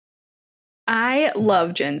I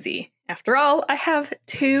love Gen Z. After all, I have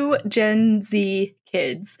two Gen Z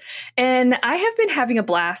kids, and I have been having a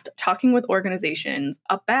blast talking with organizations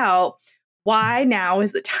about why now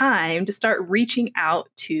is the time to start reaching out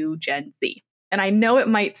to Gen Z. And I know it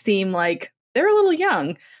might seem like they're a little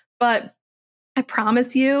young, but I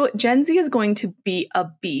promise you, Gen Z is going to be a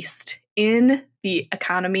beast in the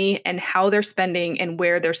economy and how they're spending and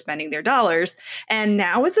where they're spending their dollars. And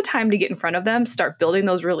now is the time to get in front of them, start building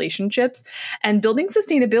those relationships and building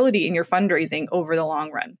sustainability in your fundraising over the long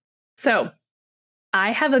run. So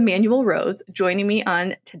I have Emanuel Rose joining me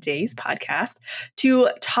on today's podcast to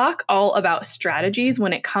talk all about strategies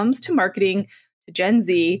when it comes to marketing to Gen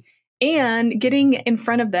Z and getting in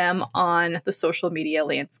front of them on the social media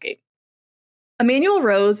landscape. Emanuel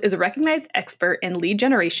Rose is a recognized expert in lead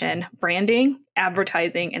generation, branding,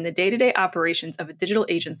 advertising, and the day-to-day operations of a digital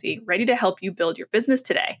agency ready to help you build your business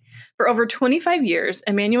today. For over 25 years,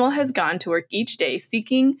 Emanuel has gone to work each day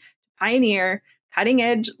seeking to pioneer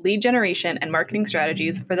cutting-edge lead generation and marketing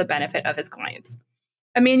strategies for the benefit of his clients.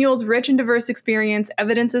 Emanuel's rich and diverse experience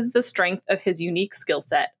evidences the strength of his unique skill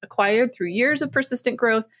set, acquired through years of persistent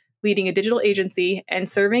growth, leading a digital agency, and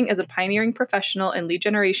serving as a pioneering professional in lead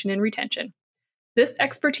generation and retention. This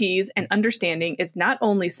expertise and understanding is not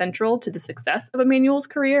only central to the success of Emanuel's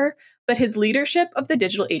career, but his leadership of the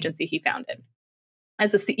digital agency he founded.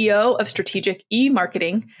 As the CEO of Strategic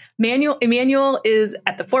E-Marketing, Emanuel is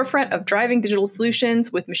at the forefront of driving digital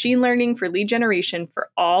solutions with machine learning for lead generation for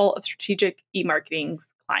all of Strategic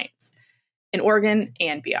E-Marketing's clients in Oregon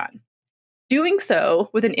and beyond. Doing so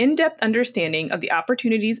with an in-depth understanding of the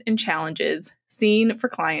opportunities and challenges seen for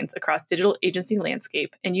clients across digital agency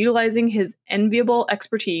landscape and utilizing his enviable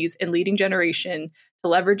expertise in leading generation to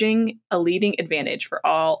leveraging a leading advantage for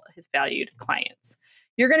all his valued clients.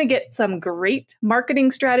 You're going to get some great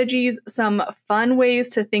marketing strategies, some fun ways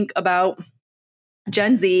to think about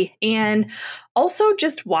Gen Z, and also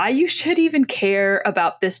just why you should even care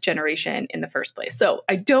about this generation in the first place. So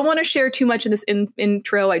I don't want to share too much in this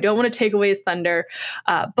intro. I don't want to take away his thunder.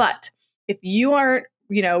 But if you aren't,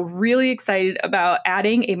 really excited about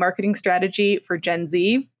adding a marketing strategy for Gen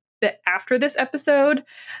Z that after this episode,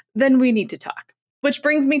 then we need to talk. Which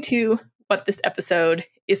brings me to what this episode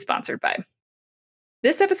is sponsored by.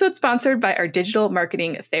 This episode is sponsored by our digital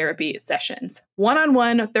marketing therapy sessions,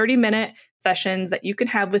 one-on-one 30-minute sessions that you can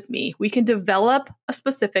have with me. We can develop a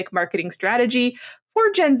specific marketing strategy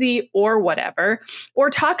for Gen Z or whatever, or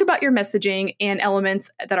talk about your messaging and elements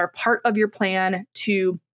that are part of your plan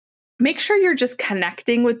to make sure you're just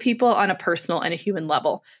connecting with people on a personal and a human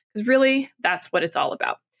level, because really that's what it's all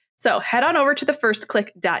about. So head on over to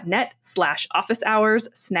thefirstclick.net/office hours,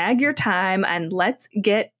 snag your time, and let's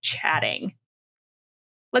get chatting.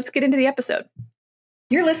 Let's get into the episode.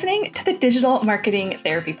 You're listening to the Digital Marketing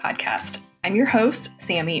Therapy Podcast. I'm your host,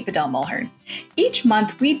 Sammy Bedell-Mulhern. Each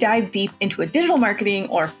month, we dive deep into a digital marketing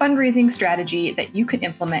or fundraising strategy that you can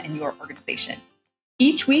implement in your organization.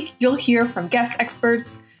 Each week, you'll hear from guest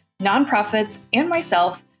experts, nonprofits, and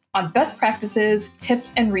myself on best practices,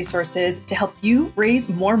 tips, and resources to help you raise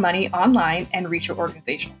more money online and reach your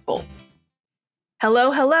organizational goals.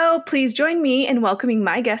 Hello. Please join me in welcoming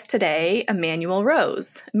my guest today, Emanuel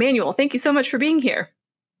Rose. Emanuel, thank you so much for being here.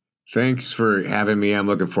 Thanks for having me. I'm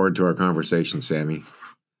looking forward to our conversation, Sammy.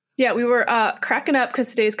 Yeah, we were cracking up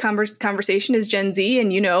because today's conversation is Gen Z,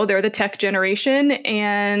 and they're the tech generation.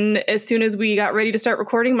 And as soon as we got ready to start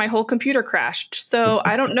recording, my whole computer crashed. So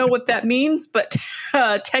I don't know what that means, but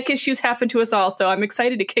tech issues happen to us all. So I'm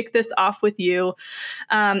excited to kick this off with you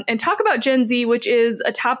and talk about Gen Z, which is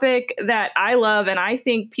a topic that I love and I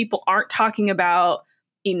think people aren't talking about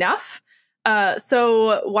enough.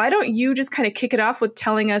 So why don't you just kind of kick it off with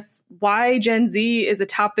telling us why Gen Z is a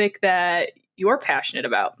topic that you're passionate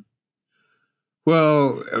about?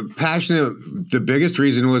 Well, passionate, the biggest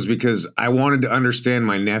reason was because I wanted to understand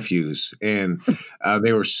my nephews, and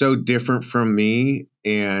they were so different from me.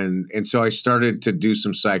 And so I started to do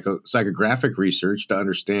some psychographic research to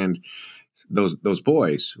understand those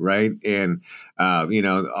boys, right? And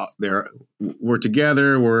we're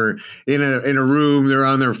together, we're in a room, they're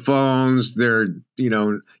on their phones, they're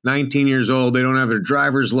 19 years old, they don't have their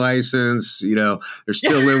driver's license, they're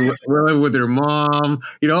still living with their mom,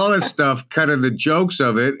 all this stuff, kind of the jokes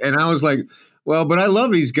of it. And I was like, well, but I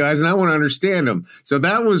love these guys and I want to understand them. So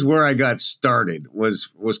that was where I got started, was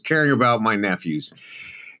caring about my nephews.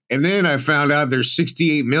 And then I found out there's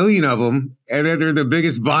 68 million of them, and that they're the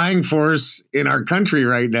biggest buying force in our country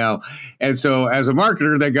right now. And so as a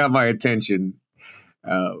marketer, that got my attention.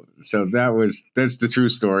 So that's the true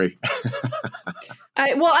story.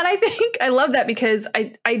 And I think I love that because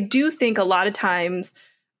I do think a lot of times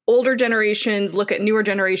older generations look at newer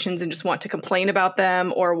generations and just want to complain about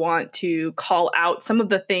them or want to call out some of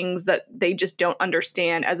the things that they just don't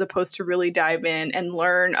understand, as opposed to really dive in and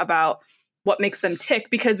learn about what makes them tick.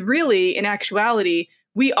 Because really, in actuality,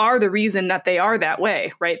 we are the reason that they are that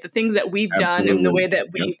way, right? The things that we've done and the Absolutely. way that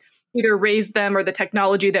Yep. we either raised them or the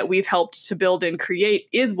technology that we've helped to build and create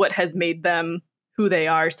is what has made them who they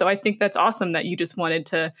are. So I think that's awesome that you just wanted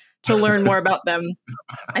to learn more about them.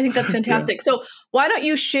 I think that's Yeah. fantastic. So why don't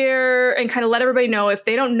you share and kind of let everybody know, if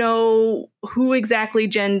they don't know who exactly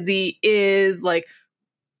Gen Z is, like,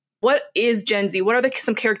 what is Gen Z? What are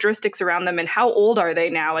some characteristics around them, and how old are they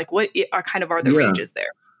now? Like, what are the Yeah. ranges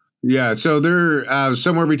there? Yeah. So they're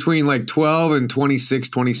somewhere between like 12 and 26,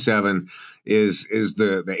 27 is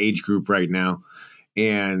the age group right now.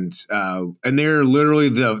 And they're literally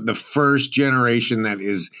the first generation that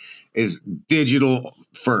is digital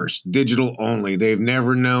first, digital only. They've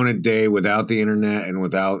never known a day without the internet and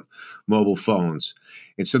without mobile phones.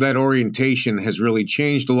 And so that orientation has really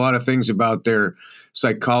changed a lot of things about their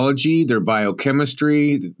psychology, their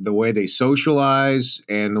biochemistry, the way they socialize,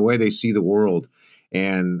 and the way they see the world.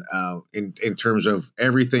 And in terms of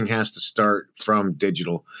everything has to start from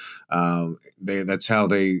digital. That's how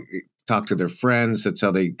they talk to their friends. That's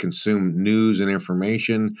how they consume news and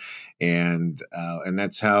information, and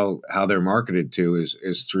that's how they're marketed to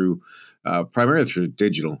is through primarily through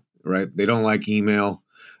digital. Right? They don't like email.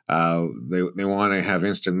 They want to have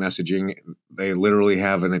instant messaging. They literally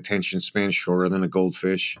have an attention span shorter than a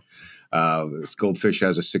goldfish. This goldfish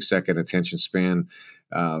has a 6-second attention span.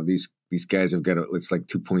 These guys have got it's like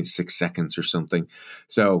 2.6 seconds or something.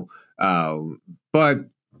 So, but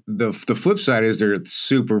the flip side is they're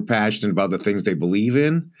super passionate about the things they believe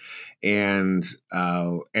in, and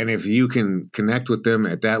if you can connect with them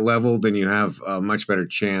at that level, then you have a much better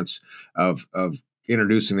chance of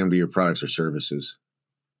introducing them to your products or services.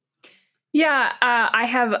 Yeah, I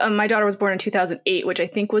have my daughter was born in 2008, which I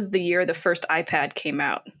think was the year the first iPad came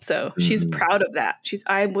out. So she's Mm-hmm. proud of that.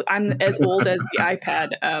 I'm as old as the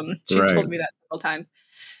iPad. She's Right. told me that several times.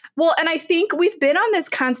 Well, and I think we've been on this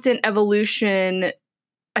constant evolution,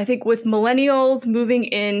 I think, with millennials moving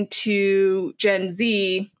into Gen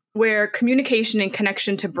Z, where communication and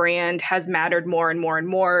connection to brand has mattered more and more and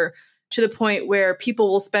more, to the point where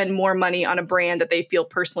people will spend more money on a brand that they feel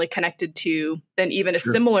personally connected to than even a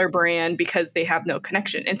Sure. similar brand because they have no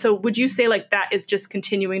connection. And so would you say like that is just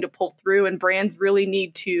continuing to pull through, and brands really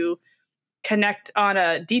need to connect on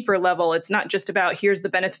a deeper level? It's not just about here's the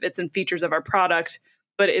benefits and features of our product,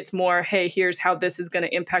 but it's more, hey, here's how this is going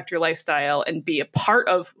to impact your lifestyle and be a part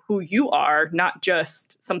of who you are, not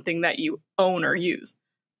just something that you own or use.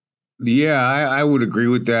 Yeah, I would agree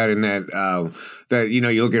with that. In that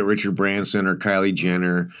you look at Richard Branson or Kylie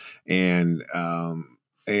Jenner, and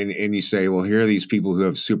and you say, well, here are these people who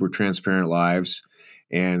have super transparent lives,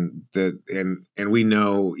 and we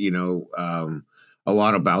know a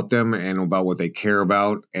lot about them and about what they care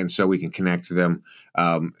about, and so we can connect to them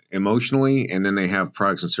emotionally, and then they have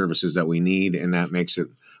products and services that we need, and that makes it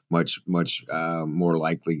much more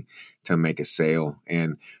likely to make a sale.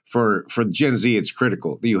 And for Gen Z, it's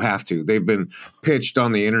critical. You have to. They've been pitched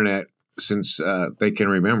on the internet since they can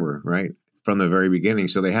remember, right, from the very beginning.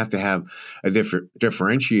 So they have to have a different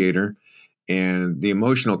differentiator, and the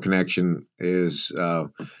emotional connection is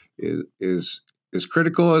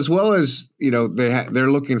critical, as well as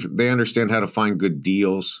they understand how to find good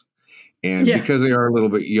deals. And Yeah. because they are a little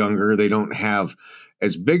bit younger, they don't have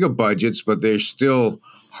as big of budgets, but they're still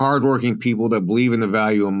hardworking people that believe in the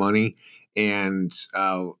value of money and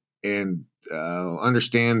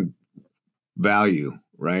understand value,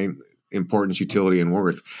 right? Importance, utility, and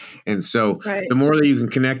worth. And so Right. the more that you can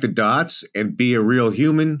connect the dots and be a real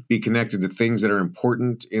human, be connected to things that are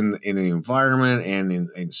important in the environment and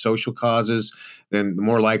in social causes, then the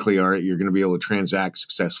more likely you're going to be able to transact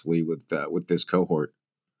successfully with this cohort.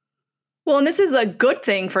 Well, and this is a good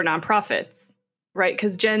thing for nonprofits, right?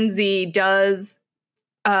 Because Gen Z does,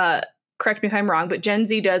 correct me if I'm wrong, but Gen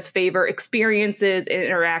Z does favor experiences and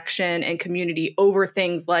interaction and community over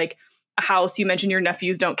things like a house. You mentioned your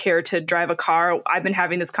nephews don't care to drive a car. I've been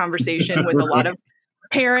having this conversation with a lot of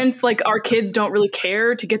parents, like our kids don't really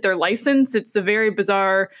care to get their license. It's a very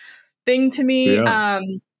bizarre thing to me. Yeah.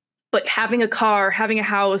 But having a car, having a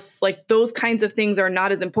house, like those kinds of things are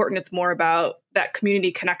not as important. It's more about that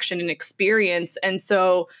community connection and experience. And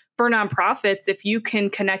so for nonprofits, if you can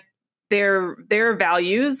connect their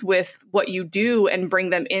values with what you do and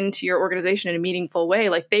bring them into your organization in a meaningful way,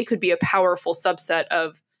 like they could be a powerful subset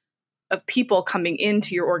of people coming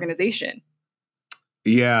into your organization.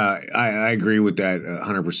 Yeah, I agree with that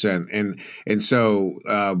 100%. And so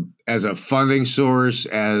as a funding source,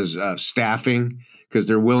 as staffing, because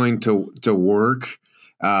they're willing to work,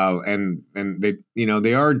 and they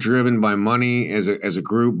they are driven by money as a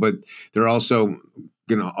group, but they're also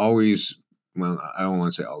going to always. Well, I don't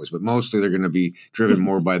want to say always, but mostly they're going to be driven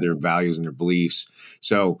more by their values and their beliefs.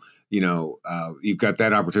 So, you've got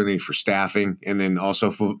that opportunity for staffing, and then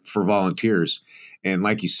also for volunteers. And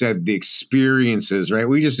like you said, the experiences, right?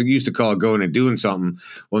 We just used to call it going and doing something.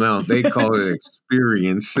 Well, now they call it an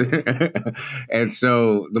experience. And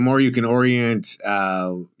so the more you can orient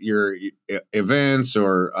your events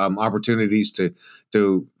or opportunities to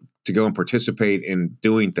go and participate in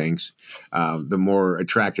doing things, the more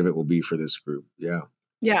attractive it will be for this group. Yeah.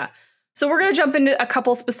 Yeah. So we're going to jump into a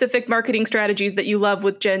couple specific marketing strategies that you love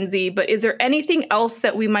with Gen Z, but is there anything else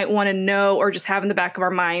that we might want to know or just have in the back of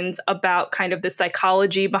our minds about kind of the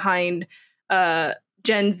psychology behind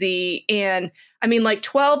Gen Z? And I mean, like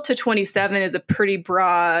 12 to 27 is a pretty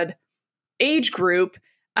broad age group.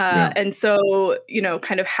 Yeah. And so,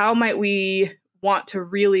 kind of how might we want to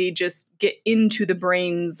really just get into the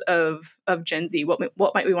brains of Gen Z? What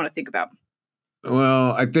might we want to think about?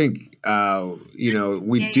 Well, I think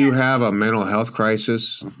we do have a mental health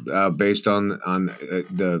crisis based on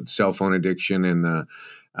the cell phone addiction and the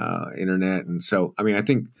internet, and so I mean I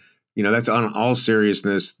think that's on all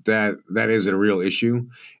seriousness that is a real issue,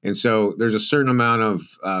 and so there's a certain amount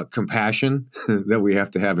of compassion that we have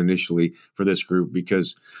to have initially for this group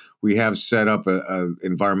because we have set up a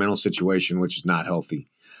environmental situation which is not healthy.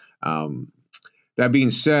 That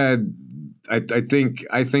being said, I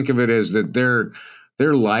think of it as that their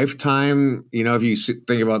lifetime. If you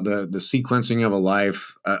think about the sequencing of a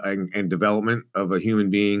life and development of a human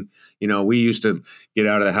being, we used to get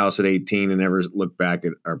out of the house at 18 and never look back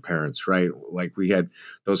at our parents, right? Like we had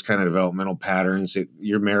those kind of developmental patterns.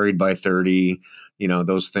 You're married by 30,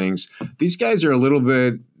 those things. These guys are a little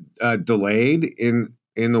bit delayed in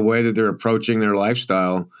the way that they're approaching their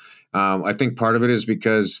lifestyle. I think part of it is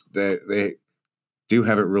because they do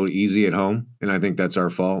have it really easy at home, and I think that's our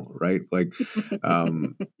fault, right? Like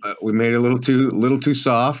we made it a little too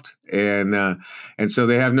soft, and so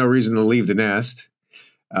they have no reason to leave the nest,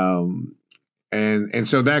 and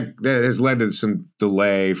so that has led to some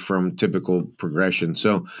delay from typical progression.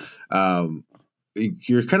 So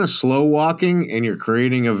you're kind of slow walking, and you're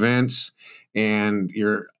creating events, and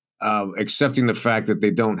you're accepting the fact that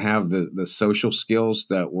they don't have the social skills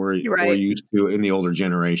that we're used to in the older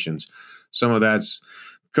generations. Some of that's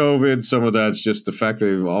COVID. Some of that's just the fact that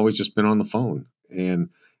they've always just been on the phone. And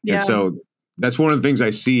so that's one of the things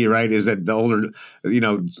I see, right, is that the older,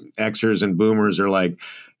 Xers and boomers are like,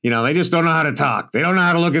 they just don't know how to talk. They don't know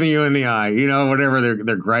how to look at you in the eye, whatever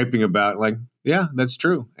they're griping about. Like, yeah, that's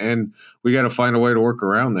true. And we got to find a way to work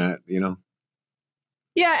around that,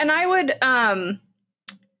 Yeah. And I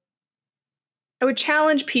would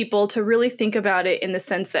challenge people to really think about it in the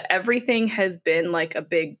sense that everything has been like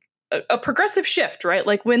a progressive shift, right?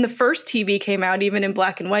 Like when the first TV came out, even in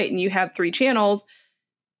black and white, and you have 3 channels,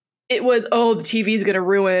 it was, the TV is going to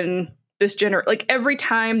ruin this generation. Like every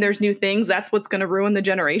time there's new things, that's what's going to ruin the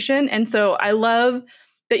generation. And so I love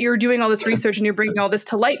that you're doing all this research and you're bringing all this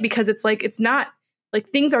to light because it's like, it's not like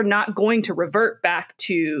things are not going to revert back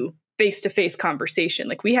to face-to-face conversation.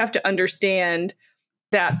 Like we have to understand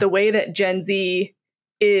that the way that Gen Z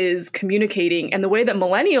is communicating and the way that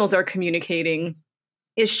millennials are communicating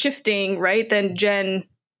is shifting, right? Then Gen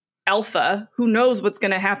Alpha, who knows what's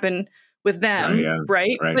going to happen with them,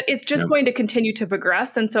 right? But it's just going to continue to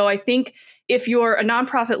progress. And so I think if you're a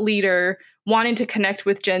nonprofit leader wanting to connect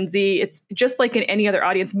with Gen Z, it's just like in any other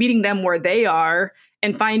audience, meeting them where they are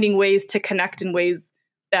and finding ways to connect in ways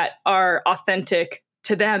that are authentic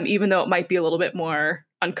to them, even though it might be a little bit more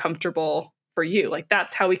uncomfortable for you. Like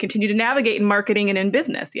that's how we continue to navigate in marketing and in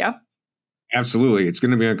business. Yeah. Absolutely. It's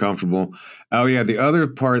going to be uncomfortable. Oh, yeah. The other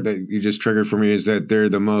part that you just triggered for me is that they're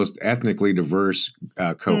the most ethnically diverse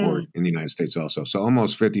cohort in the United States also. So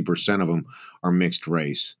almost 50% of them are mixed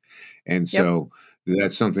race. And so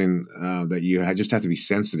that's something that you just have to be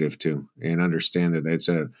sensitive to and understand that it's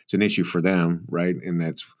an issue for them, right? And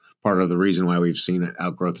that's part of the reason why we've seen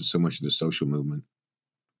outgrowth of so much of the social movement.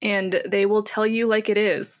 And they will tell you like it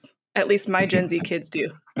is. At least my Gen Z kids do.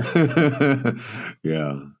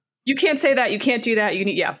 Yeah. You can't say that. You can't do that.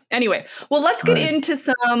 Anyway, well, let's get into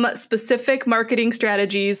some specific marketing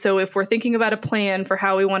strategies. So if we're thinking about a plan for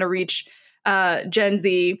how we want to reach Gen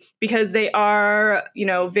Z, because they are,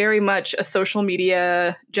 very much a social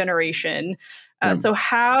media generation. So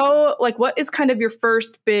what is kind of your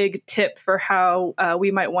first big tip for how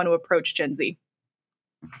we might want to approach Gen Z?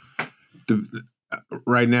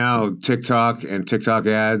 Right now, TikTok and TikTok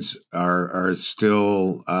ads are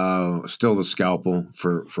still the scalpel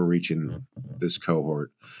for reaching this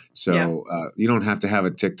cohort. Yeah. So you don't have to have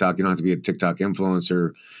a TikTok. You don't have to be a TikTok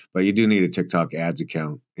influencer, but you do need a TikTok ads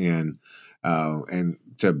account and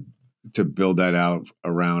to build that out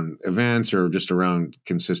around events or just around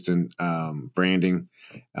consistent branding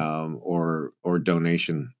or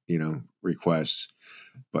donation requests.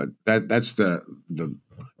 But that's the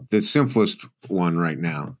simplest one right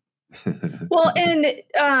now. Well,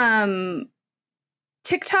 and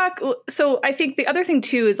TikTok. So I think the other thing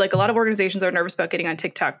too is like a lot of organizations are nervous about getting on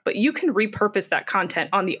TikTok, but you can repurpose that content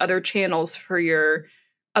on the other channels for your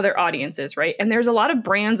other audiences, right? And there's a lot of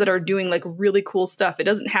brands that are doing like really cool stuff. It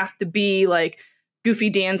doesn't have to be like goofy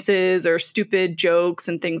dances or stupid jokes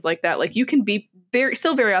and things like that. Like you can be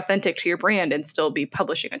still very authentic to your brand and still be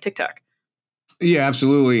publishing on TikTok. Yeah,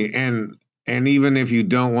 absolutely. And even if you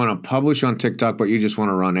don't want to publish on TikTok, but you just want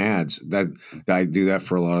to run ads, that I do that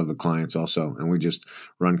for a lot of the clients also. And we just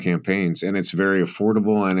run campaigns, and it's very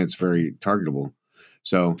affordable and it's very targetable.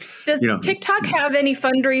 So does TikTok have any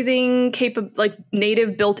fundraising like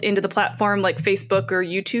native built into the platform like Facebook or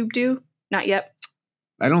YouTube do? Not yet.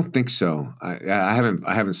 I don't think so. I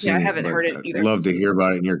haven't seen it. I haven't heard it either. I'd love to hear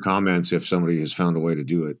about it in your comments if somebody has found a way to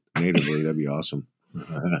do it natively. That'd be awesome.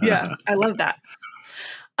 Yeah, I love that.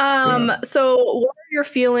 So what are your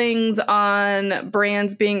feelings on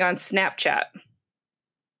brands being on Snapchat?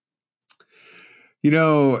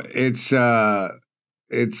 It's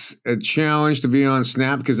a challenge to be on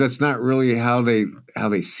Snap because that's not really how they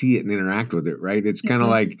see it and interact with it, right? It's kind of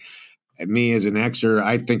like me as an Xer,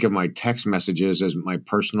 I think of my text messages as my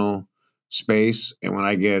personal space. And when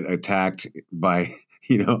I get attacked by,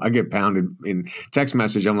 I get pounded in text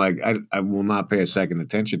message, I'm like, I will not pay a second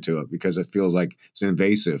attention to it because it feels like it's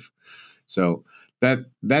invasive. So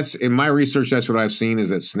that's in my research, that's what I've seen is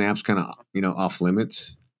that Snap's kind of, off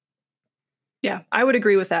limits. Yeah, I would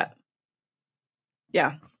agree with that.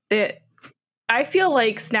 Yeah. I feel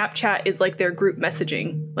like Snapchat is like their group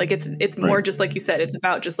messaging. Like it's more right. Just like you said, it's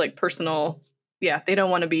about just like personal. Yeah. They don't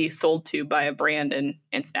want to be sold to by a brand in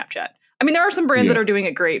Snapchat. I mean, there are some brands that are doing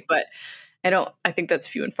it great, but I think that's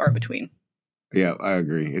few and far between. Yeah, I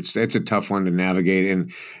agree. It's a tough one to navigate.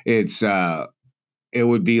 And it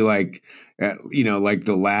would be like, like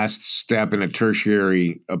the last step in a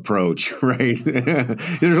tertiary approach, right?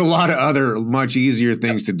 There's a lot of other much easier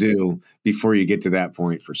things to do before you get to that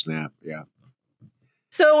point for Snap. Yeah.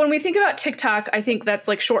 So when we think about TikTok, I think that's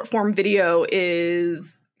like short form video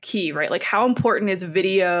is key, right? Like how important is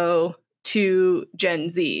video to Gen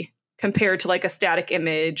Z compared to like a static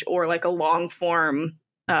image or like a long form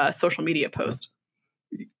social media post?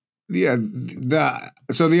 Yeah.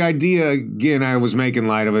 So the idea, again, I was making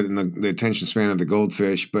light of it in the attention span of the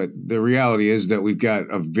goldfish, but the reality is that we've got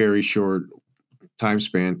a very short time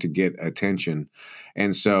span to get attention.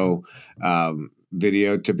 And so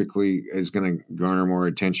video typically is going to garner more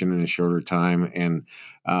attention in a shorter time. And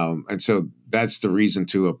so that's the reason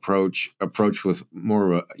to approach with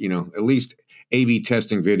more of a, at least A/B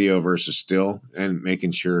testing video versus still and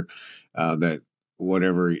making sure that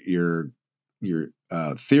whatever your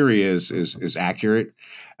theory is accurate,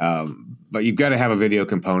 but you've got to have a video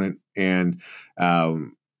component, and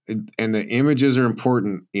the images are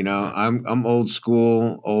important. I'm old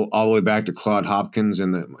school, all the way back to Claude Hopkins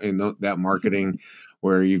and that marketing,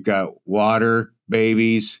 where you've got water,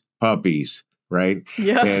 babies, puppies, right?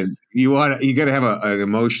 Yeah, and you got to have an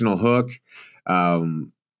emotional hook,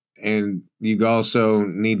 and you also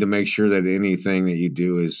need to make sure that anything that you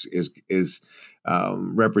do is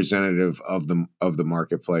representative of the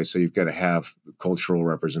marketplace. So you've got to have cultural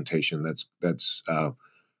representation that's or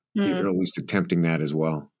at least attempting that as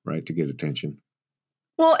well, right, to get attention.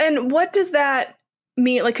 Well, and what does that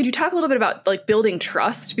mean? Like, could you talk a little bit about like building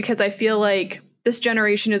trust? Because I feel like this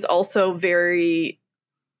generation is also very,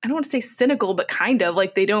 I don't want to say cynical, but kind of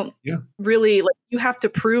like they don't really, like, you have to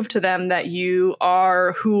prove to them that you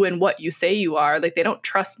are who and what you say you are. Like they don't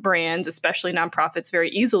trust brands, especially nonprofits, very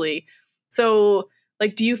easily. So,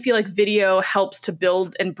 like, do you feel like video helps to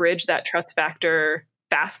build and bridge that trust factor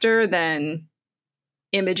faster than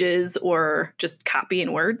images or just copy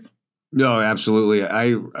and words? No, absolutely.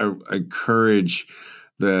 I encourage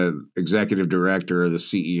the executive director or the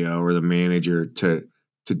CEO or the manager to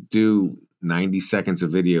do 90 seconds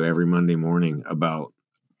of video every Monday morning about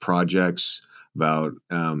projects, about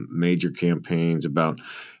major campaigns, about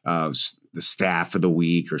the staff of the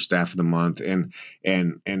week or staff of the month, and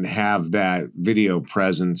have that video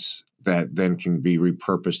presence that then can be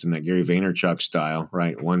repurposed in that Gary Vaynerchuk style,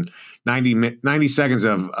 right? 90 seconds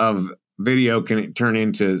of video can turn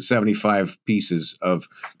into 75 pieces of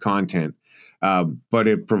content. But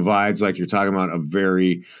it provides, like you're talking about, a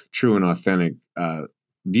very true and authentic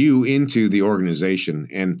view into the organization.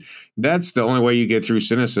 And that's the only way you get through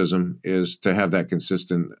cynicism, is to have that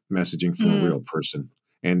consistent messaging from a real person.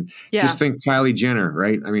 And just think Kylie Jenner,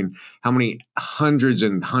 right? I mean, how many hundreds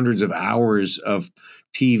and hundreds of hours of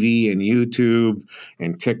TV and YouTube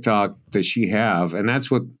and TikTok does she have? And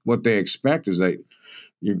that's what they expect, is that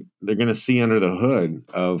they're going to see under the hood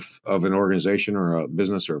of an organization or a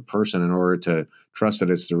business or a person in order to trust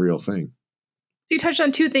that it's the real thing. So you touched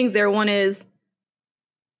on two things there. One is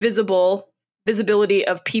visibility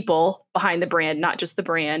of people behind the brand, not just the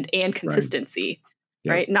brand, and consistency,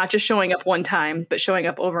 right? Not just showing up one time, but showing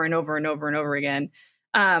up over and over and over and over again.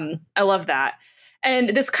 I love that. And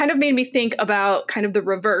this kind of made me think about kind of the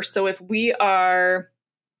reverse. So if we are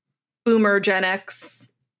Boomer, Gen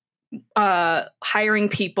X, hiring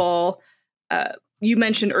people, you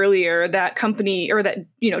mentioned earlier that company, or that,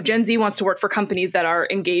 Gen Z wants to work for companies that are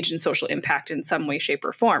engaged in social impact in some way, shape,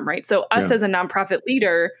 or form, right? So us as a nonprofit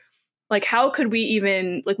leader, like, how could we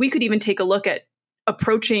even, we could even take a look at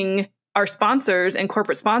approaching our sponsors and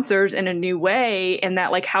corporate sponsors in a new way, and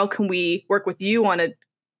that, like, how can we work with you on an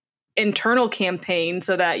internal campaign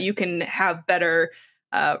so that you can have better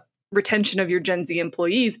retention of your Gen Z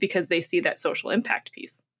employees because they see that social impact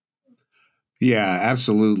piece? Yeah,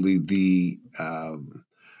 absolutely. The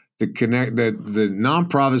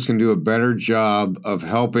nonprofits can do a better job of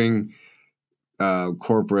helping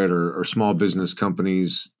corporate or small business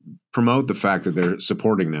companies promote the fact that they're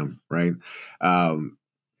supporting them, right?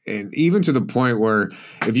 And even to the point where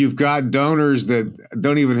if you've got donors that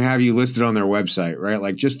don't even have you listed on their website, right?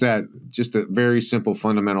 Like just a very simple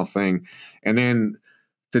fundamental thing. And then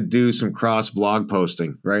to do some cross blog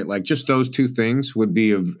posting, right? Like just those two things would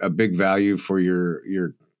be a big value for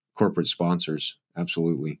your corporate sponsors.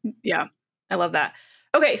 Absolutely. Yeah, I love that.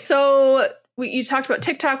 Okay, so you talked about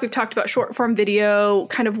TikTok. We've talked about short form video.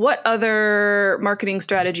 Kind of what other marketing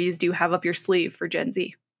strategies do you have up your sleeve for Gen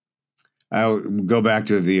Z? I'll go back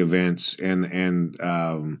to the events and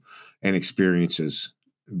experiences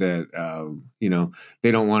that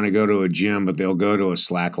they don't want to go to a gym, but they'll go to a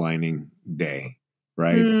slacklining day,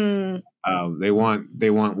 right? They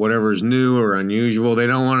want whatever's new or unusual. They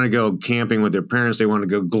don't want to go camping with their parents. They want to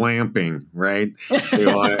go glamping, right?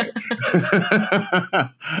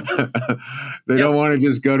 They don't want to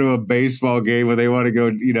just go to a baseball game, but they want to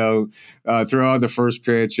go, throw out the first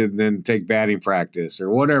pitch and then take batting practice or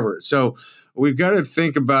whatever. So we've got to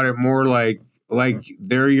think about it more like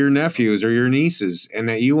they're your nephews or your nieces, and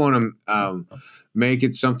that you want to make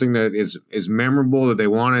it something that is memorable, that they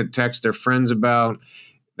want to text their friends about.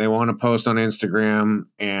 They want to post on Instagram,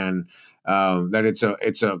 and that it's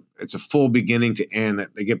a full beginning to end.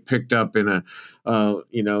 That they get picked up in a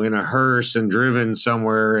hearse and driven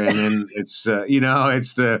somewhere, and then it's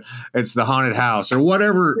the haunted house or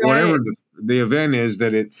whatever the event is.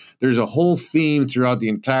 That there's a whole theme throughout the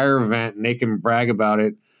entire event, and they can brag about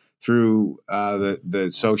it through the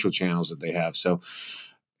social channels that they have. So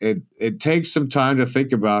it takes some time to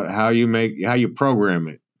think about how you program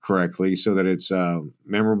it correctly so that it's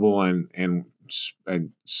memorable and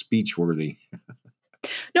speech worthy.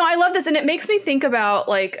 No, I love this. And it makes me think about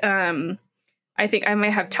I think I may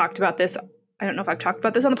have talked about this. I don't know if I've talked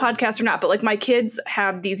about this on the podcast or not, but my kids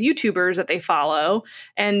have these YouTubers that they follow.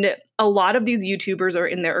 And a lot of these YouTubers are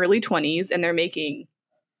in their early 20s and they're making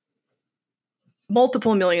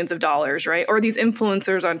multiple millions of dollars, right? Or these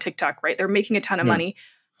influencers on TikTok, right? They're making a ton of money.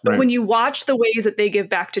 But when you watch the ways that they give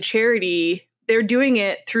back to charity, they're doing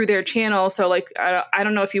it through their channel. So I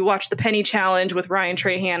don't know if you watch the Penny Challenge with Ryan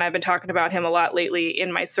Trahan. I've been talking about him a lot lately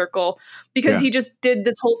in my circle because he just did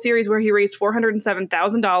this whole series where he raised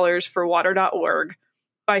 $407,000 for water.org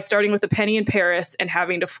by starting with a penny in Paris and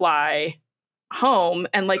having to fly home,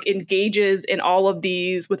 and engages in all of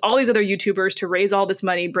these with all these other YouTubers to raise all this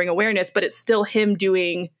money, bring awareness, but it's still him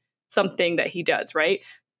doing something that he does, right?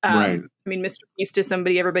 Right. I mean, Mr. Beast is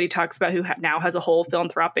somebody everybody talks about who now has a whole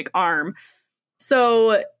philanthropic arm.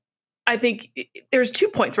 So I think there's 2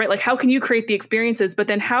 points, right? How can you create the experiences, but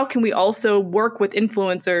then how can we also work with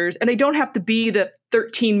influencers? And they don't have to be the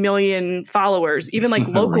 13 million followers, even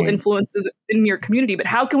local influencers in your community, but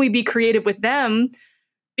how can we be creative with them?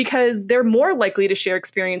 Because they're more likely to share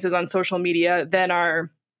experiences on social media than our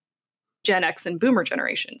Gen X and Boomer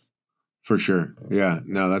generations. For sure. Yeah,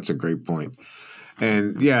 no, that's a great point.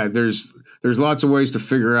 And yeah, there's lots of ways to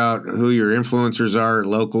figure out who your influencers are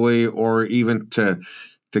locally, or even to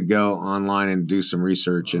go online and do some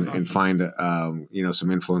research and find some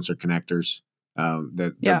influencer connectors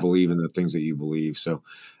that believe in the things that you believe. So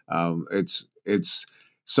it's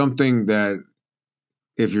something that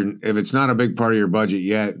if it's not a big part of your budget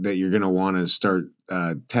yet, that you're going to want to start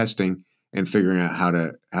testing and figuring out how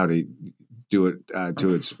to do it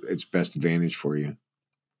to its best advantage for you.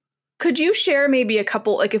 Could you share maybe a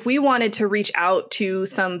couple, like if we wanted to reach out to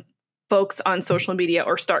some folks on social media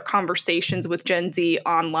or start conversations with Gen Z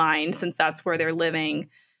online, since that's where they're living,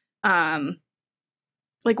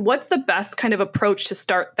 like what's the best kind of approach to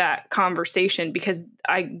start that conversation? Because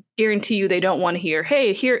I guarantee you they don't want to hear,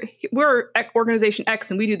 hey, here we're organization X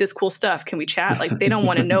and we do this cool stuff. Can we chat? Like they don't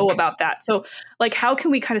want to know about that. So like how can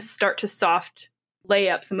we kind of start to soft lay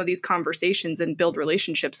up some of these conversations and build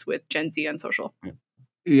relationships with Gen Z on social?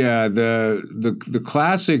 Yeah, the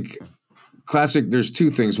classic. There's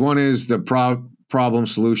two things. One is the problem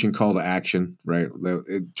solution call to action, right?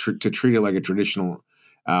 To treat it like a traditional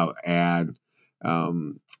ad.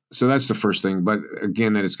 So that's the first thing. But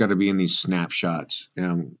again, that it's got to be in these snapshots,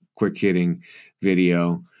 quick hitting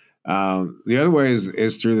video. The other way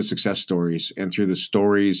is through the success stories and through the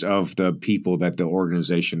stories of the people that the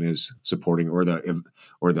organization is supporting, or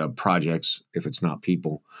the projects if it's not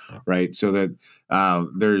people, right? So that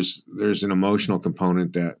there's an emotional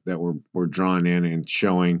component that we're drawn in and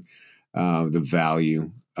showing the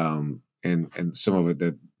value, and some of it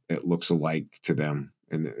that it looks alike to them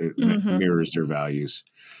and it mirrors their values.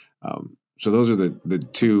 So those are the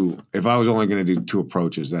two. If I was only going to do two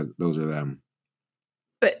approaches, those are them.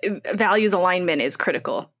 But values alignment is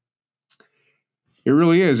critical. It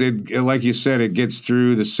really is. It like you said, it gets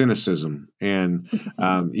through the cynicism, and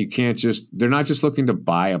you can't they're not just looking to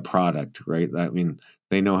buy a product, right? I mean,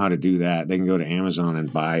 they know how to do that. They can go to Amazon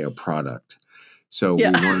and buy a product. So we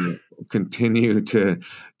want to continue to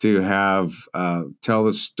have tell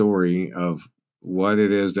the story of what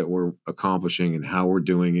it is that we're accomplishing and how we're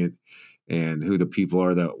doing it, and who the people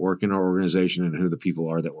are that work in our organization and who the people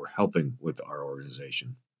are that we're helping with our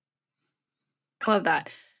organization. I love that.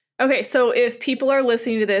 Okay, so if people are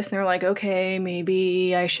listening to this and they're like, okay,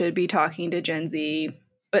 maybe I should be talking to Gen Z,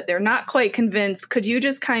 but they're not quite convinced, could you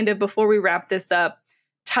just kind of, before we wrap this up,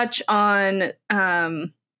 touch on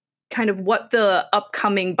kind of what the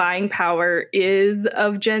upcoming buying power is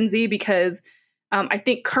of Gen Z? Because I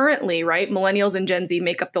think currently, right, millennials and Gen Z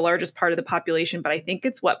make up the largest part of the population, but I think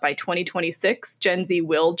it's by 2026, Gen Z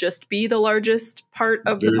will just be the largest part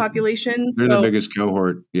of the population. They're the biggest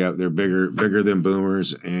cohort. Yeah, they're bigger than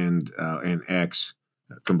Boomers and X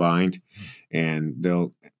combined, and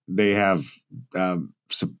they're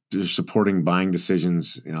supporting buying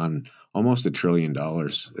decisions on almost $1 trillion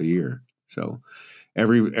a year. So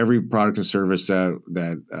every product and service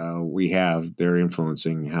that we have, they're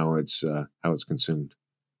influencing how it's consumed.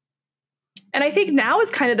 And I think now is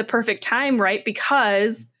kind of the perfect time, right?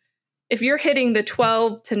 Because if you're hitting the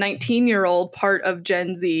 12 to 19-year-old part of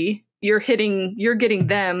Gen Z, you're getting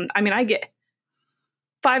them. I mean, I get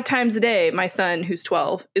 5 times a day, my son, who's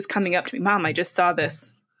 12, is coming up to me, Mom, I just saw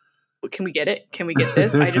this. Can we get it? Can we get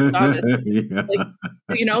this? I just saw this. Yeah.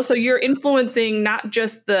 Like, so you're influencing not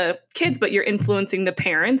just the kids, but you're influencing the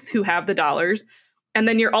parents who have the dollars. And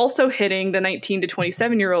then you're also hitting the 19 to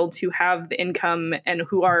 27-year-olds who have the income and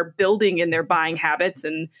who are building in their buying habits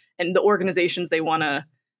and the organizations they want to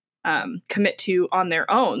commit to on their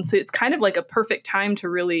own. So it's kind of like a perfect time to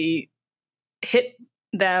really hit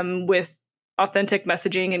them with authentic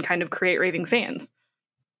messaging and kind of create raving fans.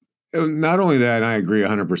 Not only that, and I agree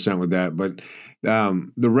 100% with that, but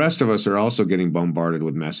the rest of us are also getting bombarded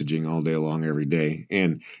with messaging all day long, every day,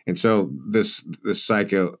 and so this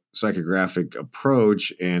psychographic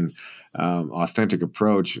approach and authentic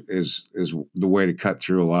approach is the way to cut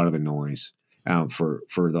through a lot of the noise for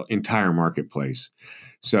the entire marketplace.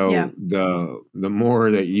 So the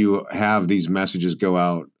more that you have these messages go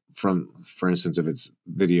out from, for instance, if it's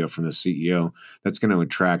video from the CEO, that's going to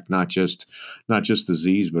attract not just the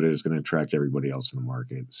Z's, but it's going to attract everybody else in the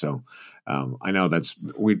market. So I know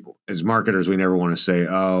we as marketers, we never want to say,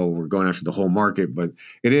 oh, we're going after the whole market, but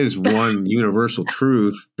it is one universal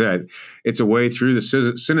truth that it's a way through the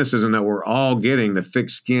cynicism that we're all getting, the thick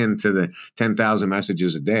skin to the 10,000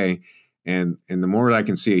 messages a day. And the more I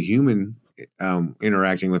can see a human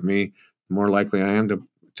interacting with me, the more likely I am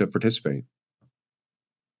to participate.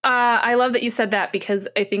 I love that you said that, because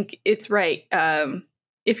I think it's right.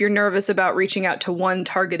 If you're nervous about reaching out to one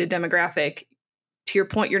targeted demographic, to your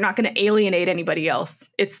point, you're not going to alienate anybody else.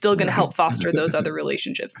 It's still going to help foster those other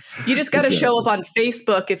relationships. You just got to show up on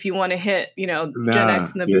Facebook if you want to hit, Gen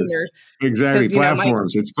X and the boomers. Exactly.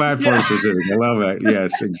 Platforms. It's platform specific. I love it.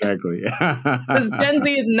 Yes, exactly. Because Gen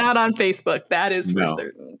Z is not on Facebook. That is for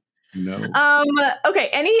certain. No. Okay.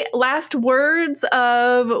 Any last words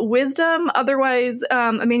of wisdom? Otherwise,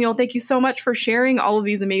 Emanuel, thank you so much for sharing all of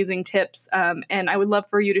these amazing tips. And I would love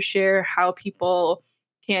for you to share how people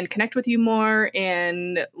can connect with you more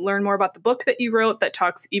and learn more about the book that you wrote that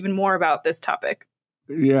talks even more about this topic.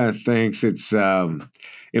 Yeah, thanks. It's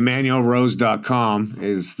EmanuelRose.com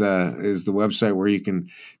is the website where you can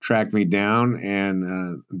track me down,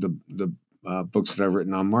 and the books that I've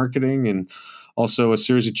written on marketing, and also a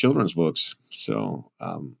series of children's books. So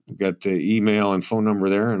we've got the email and phone number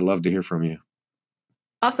there, and I'd love to hear from you.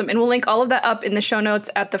 Awesome. And we'll link all of that up in the show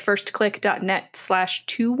notes at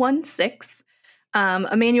thefirstclick.net/216.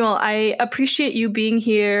 Emanuel, I appreciate you being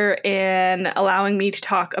here and allowing me to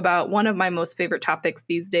talk about one of my most favorite topics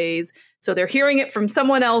these days. So they're hearing it from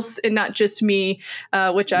someone else and not just me,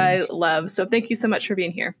 which I love. So thank you so much for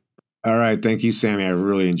being here. All right. Thank you, Sammy. I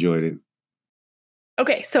really enjoyed it.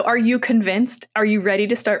 Okay, so are you convinced? Are you ready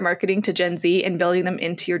to start marketing to Gen Z and building them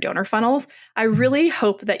into your donor funnels? I really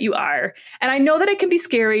hope that you are. And I know that it can be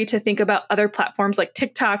scary to think about other platforms like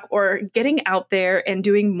TikTok or getting out there and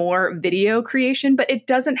doing more video creation, but it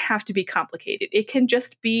doesn't have to be complicated. It can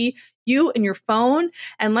just be you and your phone.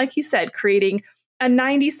 And like you said, creating a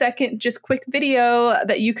 90-second, just quick video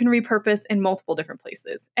that you can repurpose in multiple different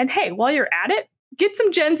places. And hey, while you're at it, get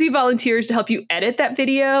some Gen Z volunteers to help you edit that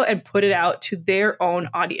video and put it out to their own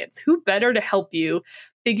audience. Who better to help you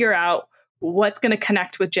figure out what's going to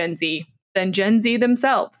connect with Gen Z than Gen Z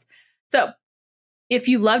themselves? So, if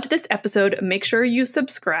you loved this episode, make sure you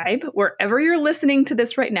subscribe wherever you're listening to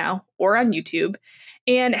this right now or on YouTube.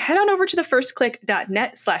 And head on over to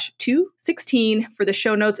thefirstclick.net/216 for the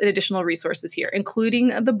show notes and additional resources here, including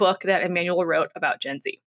the book that Emanuel wrote about Gen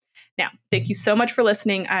Z. Now, thank you so much for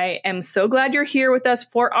listening. I am so glad you're here with us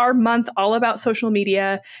for our month all about social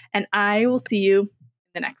media, and I will see you in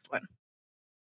the next one.